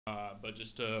But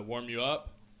just to warm you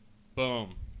up,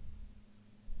 boom.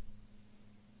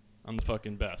 I'm the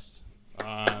fucking best. So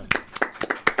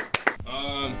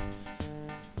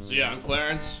yeah, I'm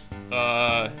Clarence.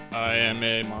 I am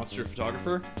a monster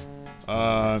photographer.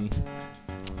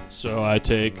 So I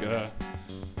take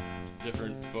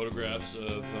different photographs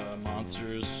of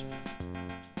monsters.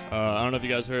 I don't know if you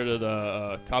guys heard of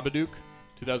the Kabadook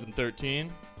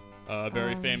 2013.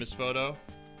 Very famous photo.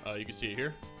 You can see it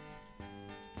here.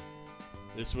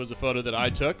 This was a photo that I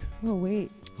took. Oh,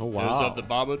 wait. Oh, wow. It was of the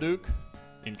Babadook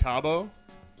in Cabo.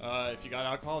 If you got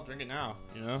alcohol, drink it now.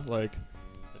 You know, like,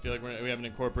 I feel like we haven't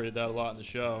incorporated that a lot in the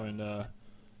show, and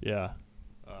yeah,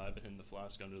 I've been hitting the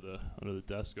flask under the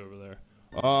desk over there.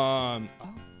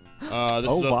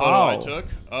 This is a photo I took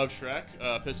of Shrek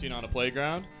pissing on a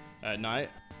playground at night.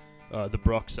 The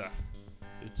Bruxa.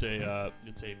 It's a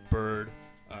bird,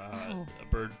 a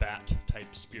bird bat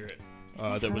type spirit.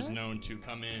 That was known to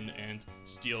come in and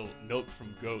steal milk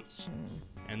from goats.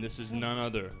 And this is none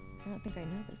other I don't think I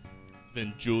know this.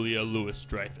 than Julia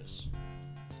Louis-Dreyfus.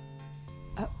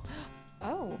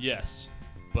 Oh. Yes,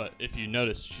 but if you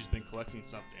notice, she's been collecting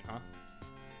something, huh?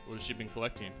 What has she been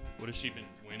collecting? What has she been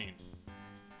winning?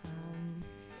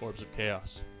 Orbs of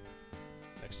Chaos.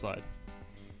 Next slide.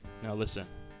 Now listen.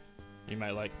 You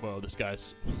might like, whoa, this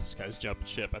guy's jumping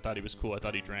ship. I thought he was cool. I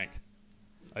thought he drank.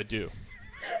 I do.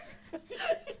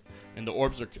 And the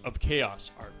orbs of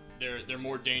chaos they're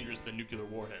more dangerous than nuclear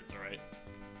warheads. All right.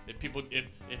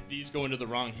 If these go into the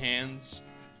wrong hands,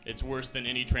 it's worse than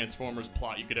any Transformers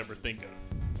plot you could ever think of.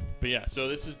 But yeah, so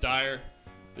this is dire.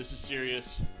 This is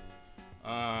serious.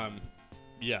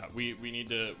 Yeah, we need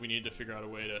to figure out a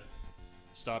way to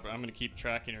stop her. I'm gonna keep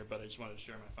tracking her, but I just wanted to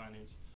share my findings.